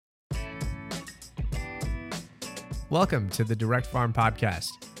Welcome to the Direct Farm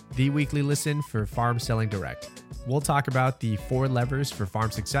Podcast, the weekly listen for farm selling direct. We'll talk about the 4 levers for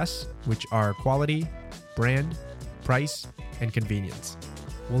farm success, which are quality, brand, price, and convenience.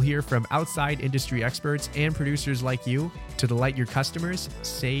 We'll hear from outside industry experts and producers like you to delight your customers,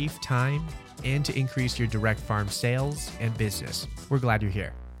 save time, and to increase your direct farm sales and business. We're glad you're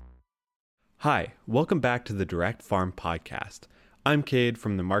here. Hi, welcome back to the Direct Farm Podcast. I'm Cade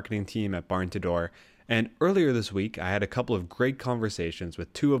from the marketing team at Barn to Door, and earlier this week I had a couple of great conversations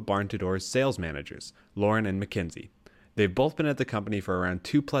with 2 of Barn to Door's sales managers, Lauren and Mackenzie. They've both been at the company for around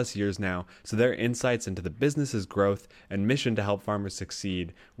 2+ years now, so their insights into the business's growth and mission to help farmers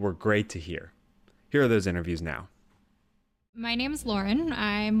succeed were great to hear. Here are those interviews now. My name is Lauren.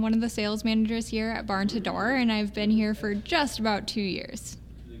 I'm one of the sales managers here at Barn to Door, and I've been here for just about 2 years.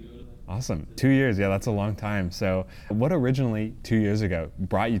 Awesome. 2 years. Yeah, that's a long time. So what originally 2 years ago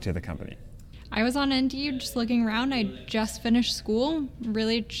brought you to the company? I was on Indeed just looking around. I just finished school,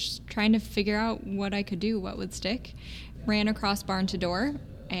 really just trying to figure out what I could do, what would stick. Ran across Barn to Door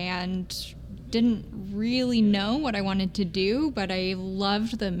and didn't really know what I wanted to do, but I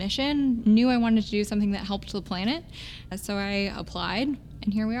loved the mission, knew I wanted to do something that helped the planet. So I applied,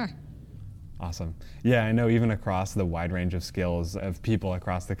 and here we are. Awesome. Yeah, I know even across the wide range of skills of people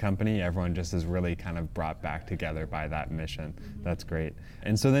across the company, everyone just is really kind of brought back together by that mission. That's great.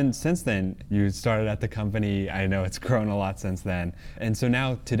 And so then since then, you started at the company. I know it's grown a lot since then. And so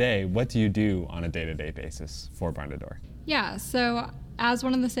now today, what do you do on a day-to-day basis for Barn to Door? Yeah, so as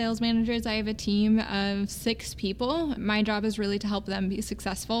one of the sales managers, I have a team of 6 people. My job is really to help them be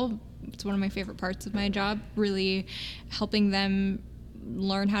successful. It's one of my favorite parts of my job, really helping them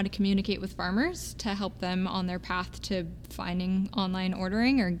learn how to communicate with farmers to help them on their path to finding online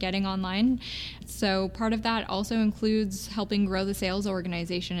ordering or getting online. So part of that also includes helping grow the sales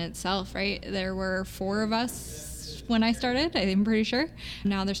organization itself, right? There were 4 of us when I started, I'm pretty sure.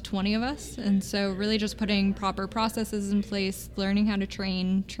 Now there's 20 of us. And so really just putting proper processes in place, learning how to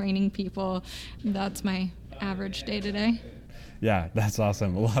training people. That's my average day to day. Yeah, that's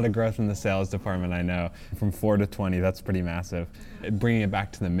awesome. A lot of growth in the sales department, I know. From 4 to 20, that's pretty massive. Bringing it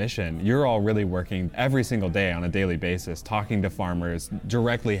back to the mission, you're all really working every single day on a daily basis, talking to farmers,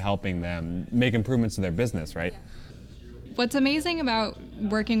 directly helping them make improvements to their business, right? What's amazing about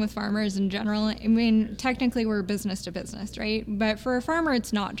working with farmers in general, I mean, technically we're business to business, right? But for a farmer,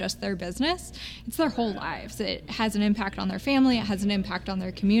 it's not just their business, it's their whole lives. It has an impact on their family, it has an impact on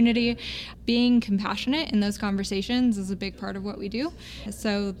their community. Being compassionate in those conversations is a big part of what we do.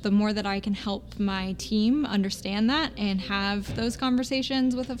 So the more that I can help my team understand that and have those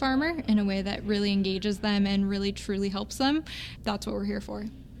conversations with a farmer in a way that really engages them and really truly helps them, that's what we're here for.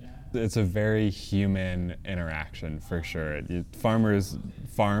 It's a very human interaction for sure.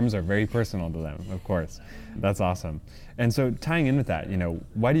 Farms are very personal to them, of course. That's awesome. And so tying in with that,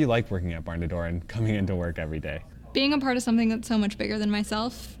 why do you like working at Barn to Door and coming into work every day? Being a part of something that's so much bigger than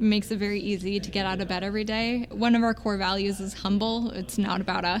myself makes it very easy to get out of bed every day. One of our core values is humble. It's not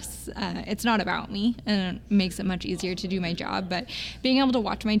about us. It's not about me, and it makes it much easier to do my job. But being able to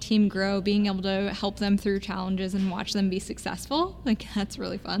watch my team grow, being able to help them through challenges and watch them be successful, that's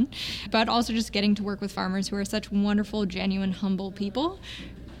really fun. But also just getting to work with farmers who are such wonderful, genuine, humble people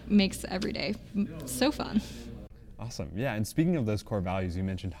makes every day so fun. Awesome. Yeah, and speaking of those core values, you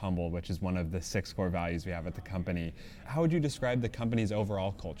mentioned humble, which is one of the 6 core values we have at the company. How would you describe the company's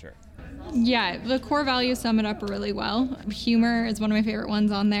overall culture? Yeah, the core values sum it up really well. Humor is one of my favorite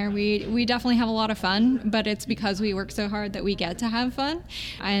ones on there. We definitely have a lot of fun, but it's because we work so hard that we get to have fun.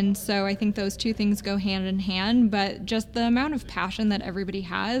 And so I think those 2 things go hand in hand, but just the amount of passion that everybody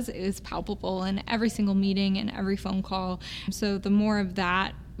has is palpable in every single meeting and every phone call. So the more of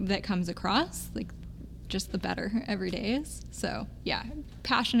that comes across, just the better every day is. So yeah,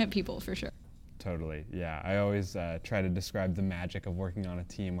 passionate people for sure. Totally, yeah. I always try to describe the magic of working on a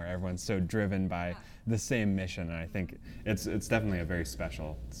team where everyone's so driven by the same mission, and I think it's definitely a very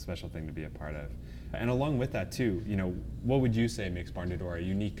special thing to be a part of. And along with that too, what would you say makes Barn to Door a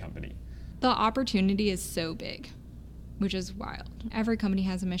unique company? The opportunity is so big, which is wild. Every company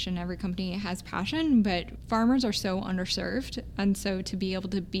has a mission, every company has passion, but farmers are so underserved. And so to be able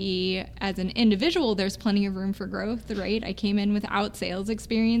to be, as an individual, there's plenty of room for growth, right? I came in without sales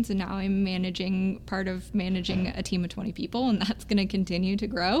experience, and now I'm part of managing a team of 20 people, and that's gonna continue to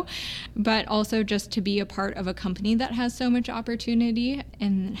grow. But also just to be a part of a company that has so much opportunity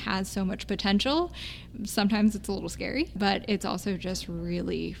and has so much potential, sometimes it's a little scary, but it's also just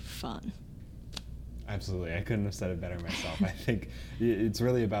really fun. Absolutely. I couldn't have said it better myself. I think it's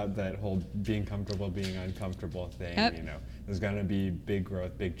really about that whole being comfortable, being uncomfortable thing. Yep. There's going to be big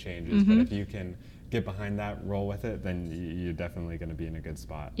growth, big changes, but if you can get behind that, roll with it, then you're definitely going to be in a good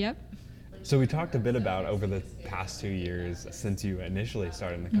spot. Yep. So we talked a bit about over the past 2 years since you initially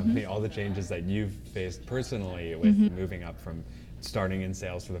started in the company, all the changes that you've faced personally with moving up from starting in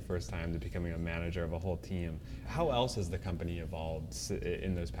sales for the first time to becoming a manager of a whole team. How else has the company evolved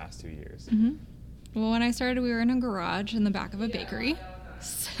in those past 2 years? Well, when I started, we were in a garage in the back of a bakery.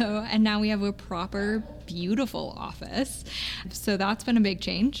 And now we have a proper, beautiful office. So that's been a big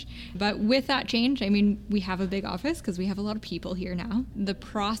change. But with that change, I mean, we have a big office because we have a lot of people here now. The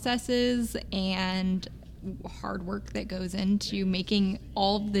processes and hard work that goes into making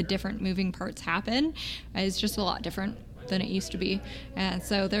all the different moving parts happen is just a lot different than it used to be. And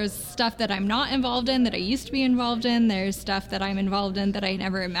so there's stuff that I'm not involved in that I used to be involved in. There's stuff that I'm involved in that I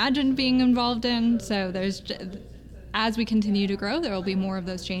never imagined being involved in. So as we continue to grow, there will be more of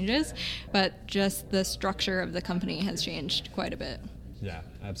those changes, but just the structure of the company has changed quite a bit. Yeah,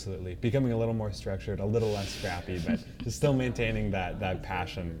 absolutely. Becoming a little more structured, a little less scrappy, but just still maintaining that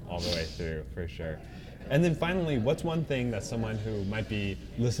passion all the way through, for sure. And then finally, what's one thing that someone who might be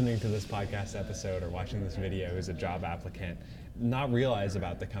listening to this podcast episode or watching this video who's a job applicant not realize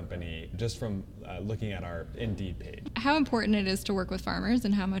about the company just from looking at our Indeed page? How important it is to work with farmers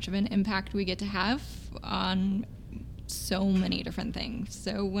and how much of an impact we get to have on so many different things.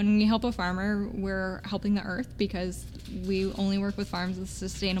 So when we help a farmer, we're helping the earth because we only work with farms with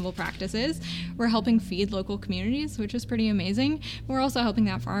sustainable practices. We're helping feed local communities, which is pretty amazing. We're also helping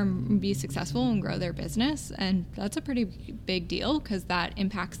that farm be successful and grow their business. And that's a pretty big deal because that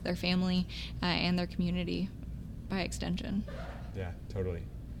impacts their family and their community by extension. Yeah, totally.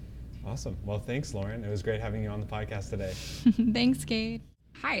 Awesome. Well, thanks, Lauren. It was great having you on the podcast today. Thanks, Kate.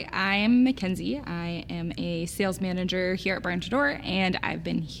 Hi, I'm Mackenzie. I am a sales manager here at Barn to Door, and I've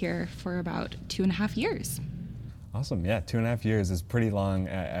been here for about 2.5 years. Awesome. Yeah, 2.5 years is pretty long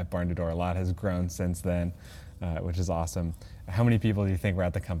at Barn to Door. A lot has grown since then, which is awesome. How many people do you think were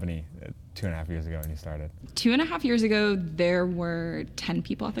at the company 2.5 years ago when you started? 2.5 years ago, there were 10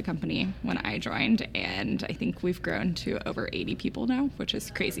 people at the company when I joined, and I think we've grown to over 80 people now, which is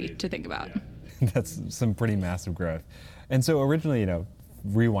crazy to think about. That's some pretty massive growth. And so originally,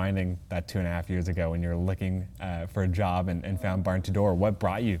 rewinding that 2.5 years ago when you were looking for a job and found Barn to Door, what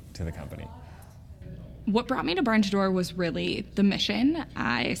brought you to the company? What brought me to Barn to Door was really the mission.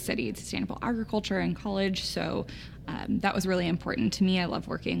 I studied sustainable agriculture in college, so that was really important to me. I love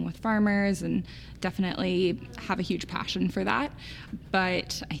working with farmers and definitely have a huge passion for that.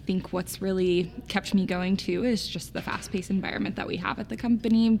 But I think what's really kept me going too is just the fast-paced environment that we have at the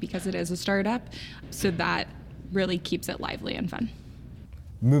company because it is a startup, so that really keeps it lively and fun.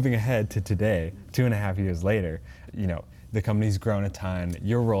 Moving ahead to today, 2.5 years later, the company's grown a ton.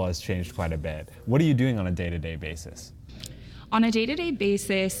 Your role has changed quite a bit. What are you doing on a day-to-day basis? On a day-to-day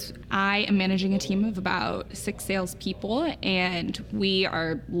basis, I am managing a team of about 6 salespeople, and we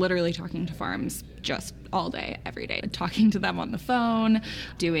are literally talking to farms just all day, every day, talking to them on the phone,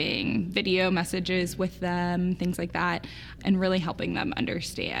 doing video messages with them, things like that, and really helping them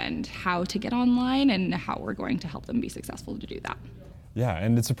understand how to get online and how we're going to help them be successful to do that. Yeah,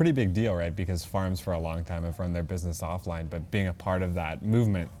 and it's a pretty big deal, right? Because farms for a long time have run their business offline, but being a part of that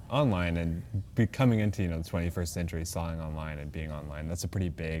movement online and coming into the 21st century, selling online and being online, that's a pretty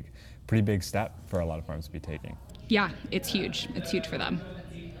big step for a lot of farms to be taking. Yeah, it's huge. It's huge for them.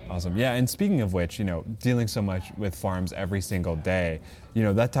 Awesome. Yeah, and speaking of which, dealing so much with farms every single day,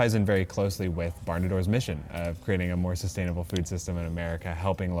 that ties in very closely with Barn to Door's mission of creating a more sustainable food system in America,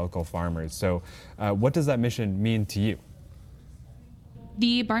 helping local farmers. So what does that mission mean to you?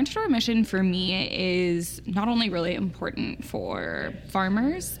 The Barn to Door mission for me is not only really important for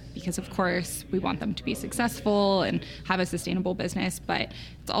farmers, because of course we want them to be successful and have a sustainable business, but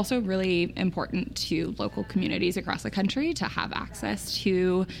it's also really important to local communities across the country to have access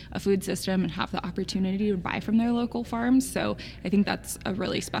to a food system and have the opportunity to buy from their local farms. So I think that's a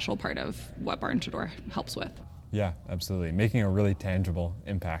really special part of what Barn to Door helps with. Yeah, absolutely. Making a really tangible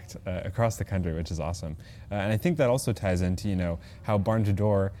impact across the country, which is awesome. And I think that also ties into, how Barn to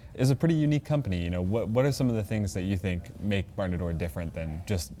Door is a pretty unique company. What are some of the things that you think make Barn to Door different than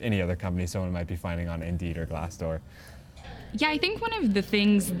just any other company someone might be finding on Indeed or Glassdoor? Yeah, I think one of the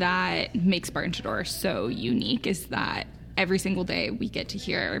things that makes Barn to Door so unique is that every single day we get to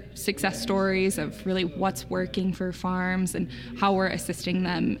hear success stories of really what's working for farms and how we're assisting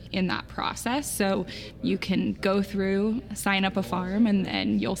them in that process. So you can go through, sign up a farm, and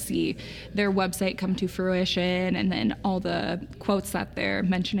then you'll see their website come to fruition, and then all the quotes that they're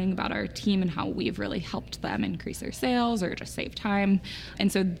mentioning about our team and how we've really helped them increase their sales or just save time. And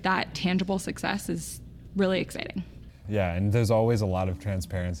so that tangible success is really exciting. Yeah, and there's always a lot of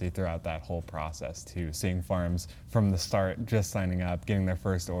transparency throughout that whole process too, seeing farms from the start, just signing up, getting their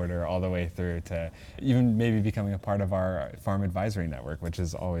first order, all the way through to even maybe becoming a part of our farm advisory network, which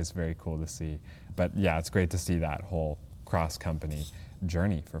is always very cool to see. But yeah, it's great to see that whole cross-company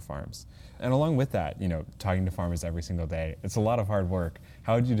journey for farms. And along with that, talking to farmers every single day, it's a lot of hard work.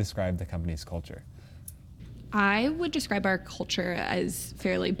 How would you describe the company's culture? I would describe our culture as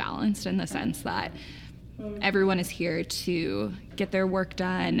fairly balanced in the sense that everyone is here to get their work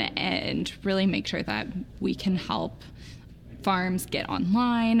done and really make sure that we can help farms get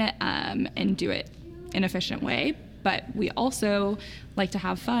online and do it in an efficient way. But we also like to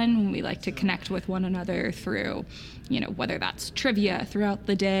have fun. We like to connect with one another through, whether that's trivia throughout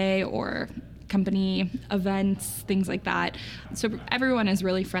the day or company events, things like that. So everyone is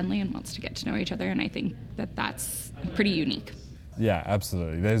really friendly and wants to get to know each other, and I think that that's pretty unique. Yeah,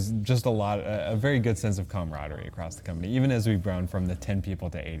 absolutely. There's just a very good sense of camaraderie across the company. Even as we've grown from the 10 people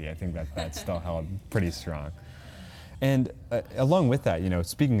to 80, I think that's still held pretty strong. And along with that,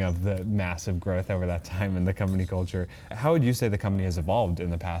 speaking of the massive growth over that time in the company culture, how would you say the company has evolved in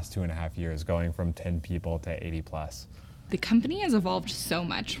the past 2.5 years, going from 10 people to 80 plus? The company has evolved so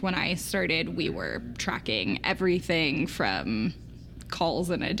much. When I started, we were tracking everything from calls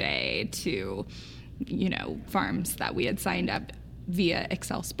in a day to, farms that we had signed up via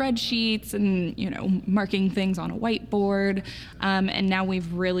Excel spreadsheets and, marking things on a whiteboard. And now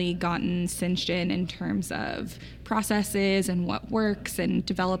we've really gotten cinched in terms of processes and what works and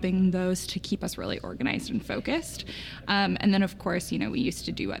developing those to keep us really organized and focused. And then, of course, we used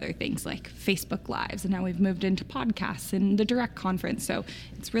to do other things like Facebook Lives, and now we've moved into podcasts and the direct conference. So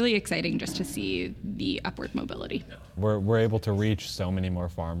it's really exciting just to see the upward mobility. We're able to reach so many more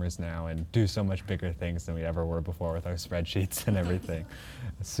farmers now and do so much bigger things than we ever were before with our spreadsheets and everything.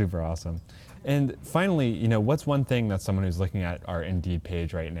 It's super awesome. And finally, what's one thing that someone who's looking at our Indeed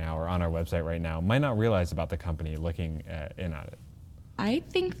page right now or on our website right now might not realize about the company looking in at it? I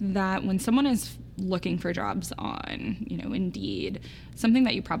think that when someone is looking for jobs on, Indeed, something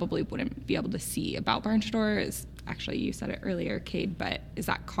that you probably wouldn't be able to see about Barn to Door is, actually, you said it earlier, Cade, but is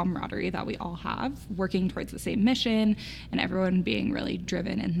that camaraderie that we all have, working towards the same mission and everyone being really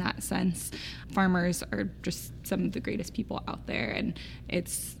driven in that sense. Farmers are just some of the greatest people out there, and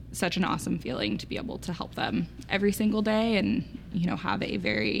it's such an awesome feeling to be able to help them every single day and, have a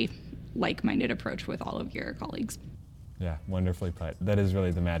very like-minded approach with all of your colleagues. Yeah, wonderfully put. That is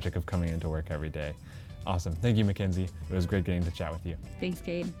really the magic of coming into work every day. Awesome. Thank you, Mackenzie. It was great getting to chat with you. Thanks,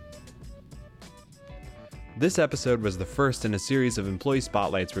 Cade. This episode was the first in a series of employee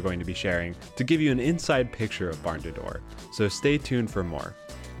spotlights we're going to be sharing to give you an inside picture of Barn to Door, so stay tuned for more.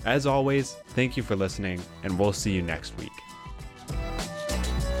 As always, thank you for listening, and we'll see you next week.